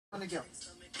Gonna go.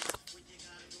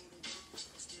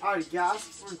 Alright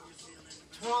guys, we're gonna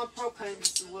turn on propane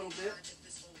just a little bit.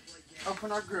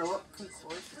 Open our grill up, come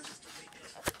close.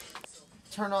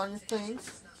 Turn on your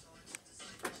things.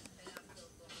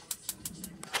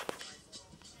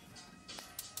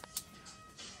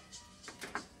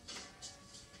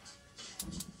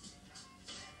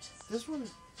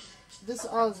 This is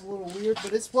a little weird,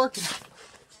 but it's working.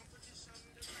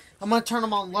 I'm gonna turn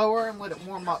them on lower and let it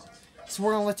warm up. So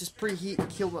we're gonna let this preheat and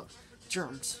kill the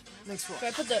germs. Thanks for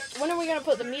watching. When are we gonna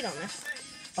put the meat on there?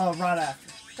 Right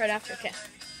after. Right after, okay.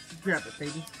 Grab it,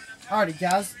 baby. Alrighty,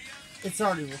 guys. It's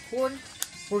already recording.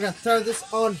 We're gonna throw this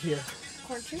on here.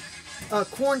 Corn too?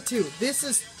 Corn too. This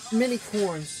is mini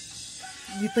corns.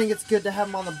 You think it's good to have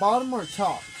them on the bottom or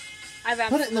top?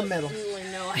 Put it in the middle.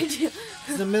 No idea.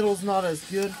 The middle's not as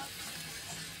good.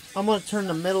 I'm gonna turn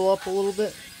the middle up a little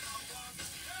bit.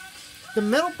 The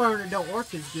middle burner don't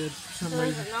work as good for some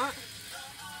reason. Does it not?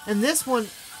 And this one,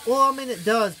 well, I mean it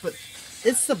does, but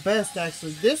it's the best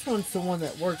actually. This one's the one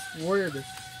that works weirdest.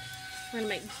 We're gonna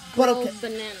make grilled okay.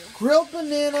 bananas. Grilled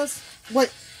bananas.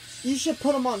 Wait, you should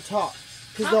put them on top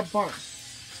because they'll burn.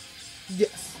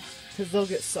 Yes, because they'll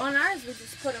get soft. On ours, we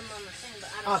just put them on the thing, but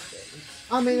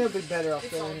I mean, it'll be better up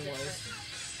there anyways.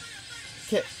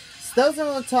 Okay, so those are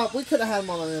on the top. We could have had them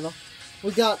on the middle.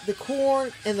 We got the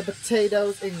corn and the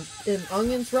potatoes and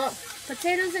onions, right?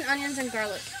 Potatoes and onions and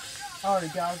garlic.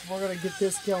 Alright, guys, we're going to get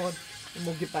this going and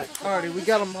we'll get back. Alrighty, we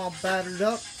got them all battered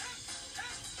up.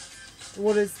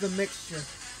 What is the mixture?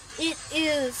 It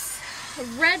is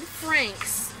Red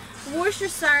Frank's,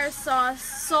 Worcestershire sauce,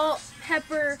 salt,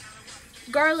 pepper,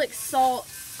 garlic salt,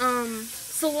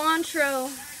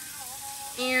 cilantro,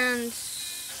 and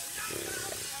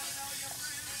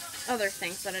other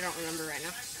things that I don't remember right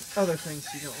now. Other things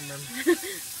you don't remember.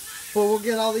 Well, we'll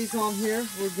get all these on here.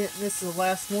 We're getting this is the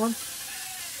last one.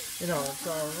 You know, it's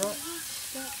alright.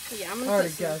 Yeah, I'm gonna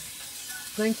Alright, guys.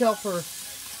 Thank y'all for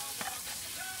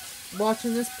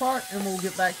watching this part, and we'll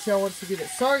get back to y'all once we get it.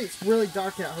 Sorry, it's really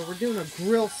dark out here. We're doing a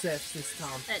grill sesh this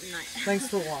time. At night. Thanks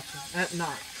for watching. At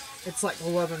night. It's like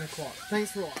 11 o'clock.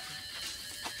 Thanks for watching.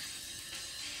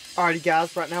 Alrighty,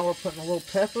 guys. Right now we're putting a little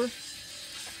pepper.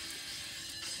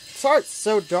 Sorry it's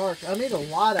so dark. I need a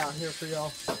light out here for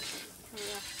y'all.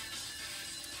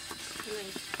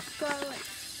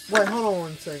 Wait, hold on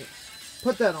one second.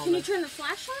 Put that on. Can you turn the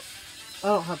flash on? I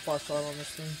don't have flashlight on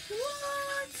this thing.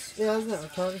 What? Yeah, isn't that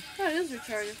retarded? Oh, it is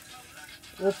retarded.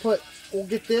 We'll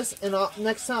get this, and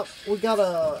next time we got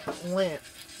a lamp.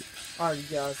 Alrighty,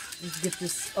 guys. You can get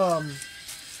this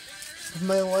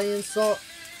Himalayan salt.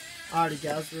 Alrighty,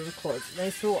 guys, we're recording.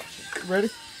 Thanks for watching.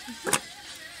 Ready?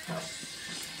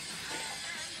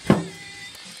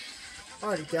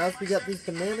 Alrighty, guys, we got these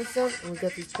bananas done, and we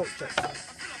got these pork chops done.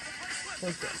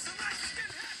 Thank you.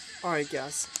 Alright,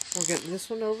 guys, we're getting this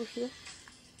one over here.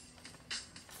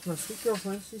 My sweet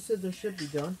girlfriend, she said they should be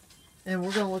done. And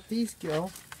we're gonna let these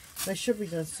go. They should be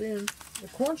done soon. The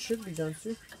corn should be done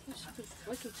soon.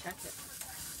 We can check it.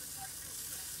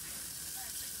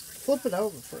 Flip it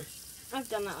over first. I've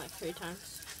done that like 3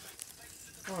 times.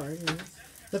 Alright, yeah.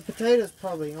 The potatoes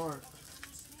probably aren't.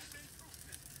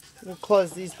 We'll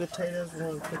close these potatoes and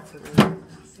we'll fix it.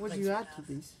 What do you add to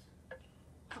these?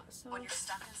 Hot sauce. When you're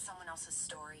stuck in someone else's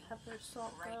story, Pepper,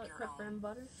 salt, garlic, pepper, and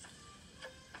butter.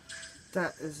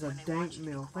 That is a dank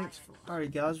meal. Thanks for.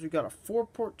 Alright, guys, we got our 4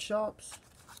 pork chops.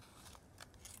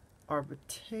 Our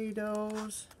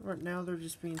potatoes. Right now, they're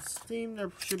just being steamed. They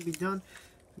should be done.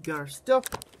 We got our stuff.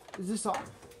 Is this off?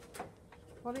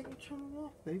 Why didn't you turn them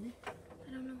off, baby?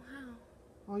 I don't know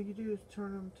how. All you do is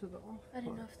turn them to the off I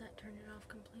didn't part. know if that turned it off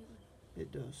completely.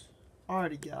 It does.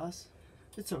 Alrighty, guys.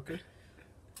 It's okay.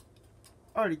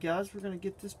 Alrighty, guys, we're gonna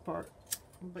get this part.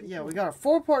 But yeah, we got our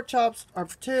 4 pork chops, our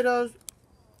potatoes,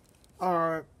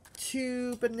 our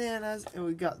 2 bananas, and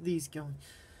we got these going.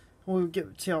 We'll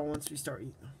get to y'all once we start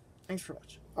eating them. Thanks for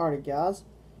watching. Alrighty, guys,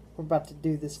 we're about to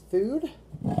do this food.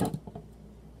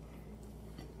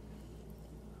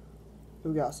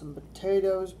 We got some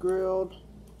potatoes grilled,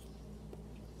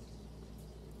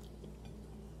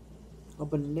 a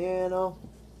banana.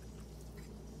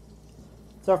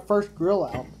 It's our first grill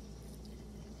out.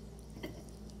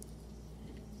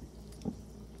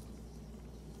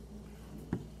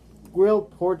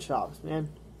 Grilled pork chops, man.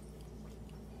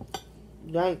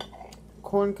 Dank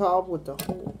corn cob with the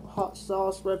whole hot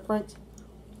sauce, Red Frank's.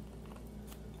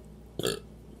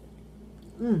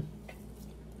 Mmm.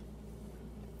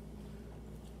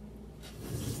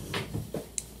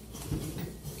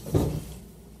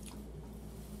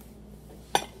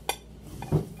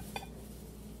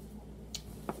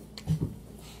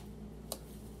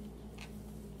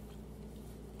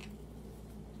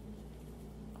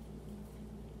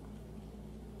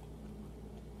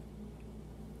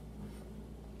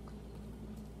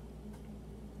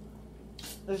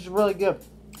 This is really good.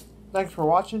 Thanks for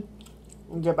watching.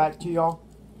 We'll get back to y'all.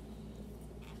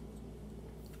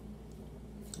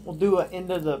 We'll do an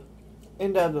end of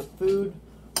the food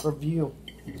review.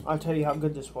 I'll tell you how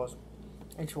good this was.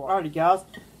 Thanks for watching. Alrighty, guys.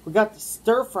 We got the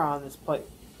stir fry on this plate.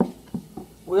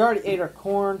 We already ate our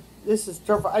corn. This is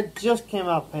stir fry. I just came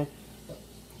out of the pan.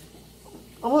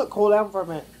 I'm gonna let it cool down for a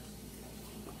minute.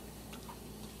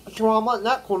 So while I'm letting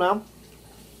that cool down,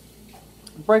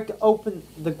 break open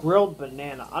the grilled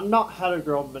banana. I've not had a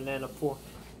grilled banana before.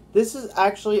 This is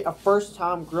actually a first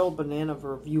time grilled banana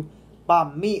review by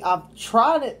me. I've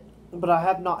tried it, but I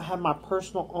have not had my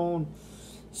personal own.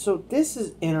 So this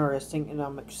is interesting and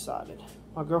I'm excited.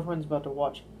 My girlfriend's about to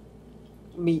watch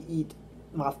me eat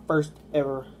my first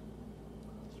ever.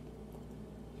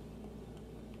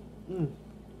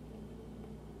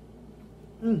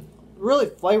 Really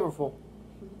flavorful.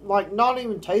 Like, not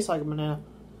even taste like a banana.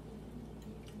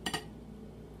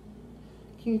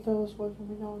 Can you throw this away from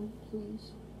me, darling,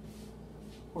 please?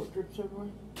 Before it drips everywhere.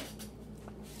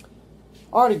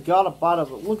 I already got a bite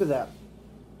of it. Look at that.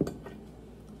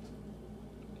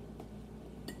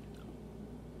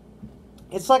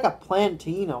 It's like a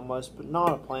plantain almost, but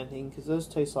not a plantain because those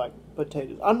taste like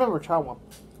potatoes. I've never tried one.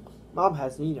 Mom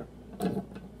hasn't either,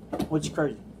 which is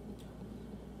crazy.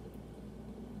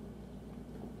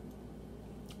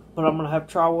 But I'm going to have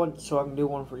to try one so I can do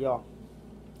one for y'all.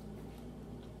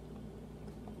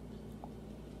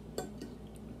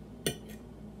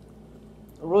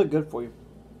 Really good for you.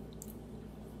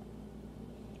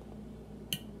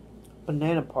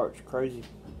 Banana part's crazy.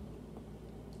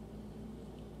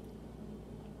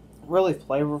 Really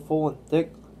flavorful and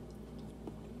thick.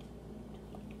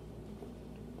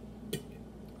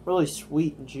 Really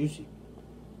sweet and juicy.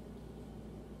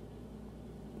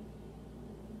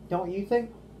 Don't you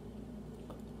think?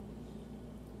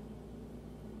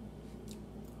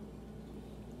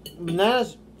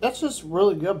 Bananas, that's just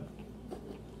really good.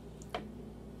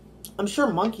 I'm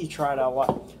sure monkeys try it out a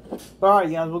lot. But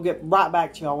alright guys, we'll get right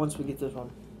back to y'all once we get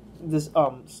this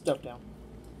stuff down.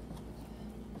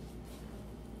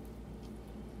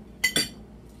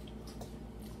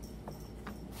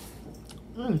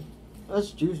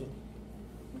 That's juicy.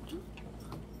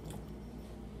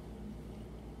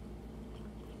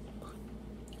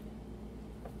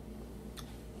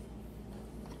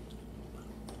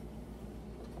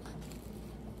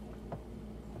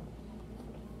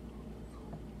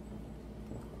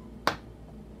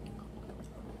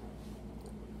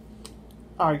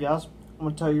 Alright guys, I'm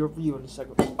going to tell you a review in a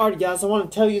second. Alright guys, I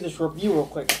want to tell you this review real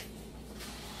quick.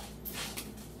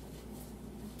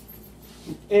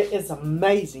 It is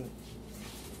amazing.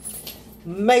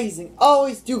 Amazing.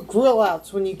 Always do grill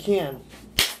outs when you can.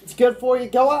 It's good for you.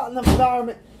 Go out in the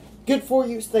environment. Good for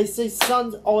you. They say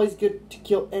sun's always good to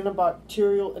kill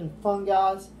antibacterial and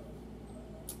fungi.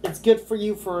 It's good for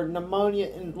you for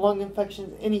pneumonia and lung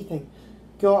infections, anything.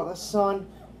 Go out in the sun.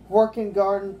 Work in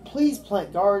garden. Please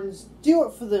plant gardens. Do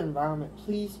it for the environment,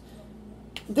 please.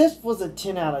 This was a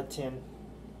 10 out of 10.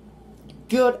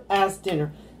 Good ass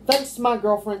dinner. Thanks to my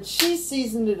girlfriend. She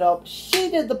seasoned it up.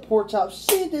 She did the pork chops.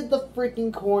 She did the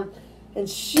freaking corn. And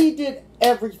she did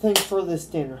everything for this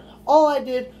dinner. All I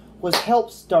did was help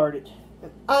start it.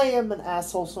 And I am an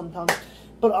asshole sometimes.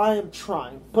 But I am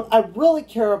trying. But I really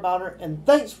care about her. And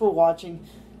thanks for watching.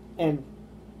 And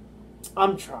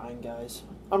I'm trying, guys.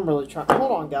 I'm really trying.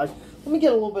 Hold on, guys. Let me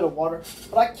get a little bit of water.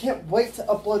 But I can't wait to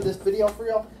upload this video for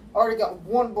y'all. I already got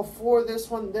one before this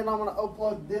one. Then I'm going to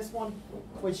upload this one.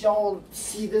 Which y'all will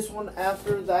see this one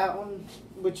after that one.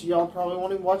 Which y'all probably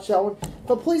won't even watch that one.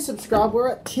 But please subscribe. We're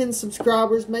at 10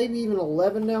 subscribers. Maybe even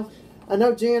 11 now. I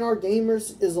know JNR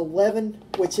Gamers is 11.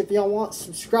 Which if y'all want,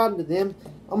 subscribe to them.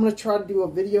 I'm going to try to do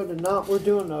a video tonight. We're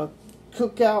doing a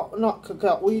cookout. Not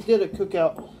cookout. We did a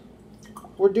cookout.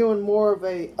 We're doing more of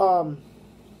a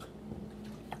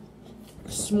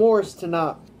s'mores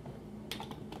tonight.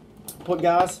 But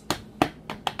guys,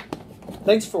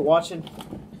 thanks for watching.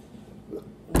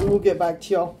 We will get back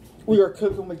to y'all. We are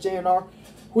cooking with JNR.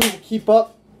 We will keep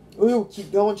up. We will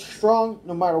keep going strong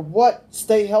no matter what.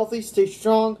 Stay healthy, stay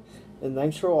strong, and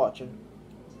thanks for watching.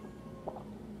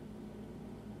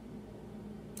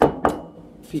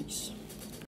 Peace.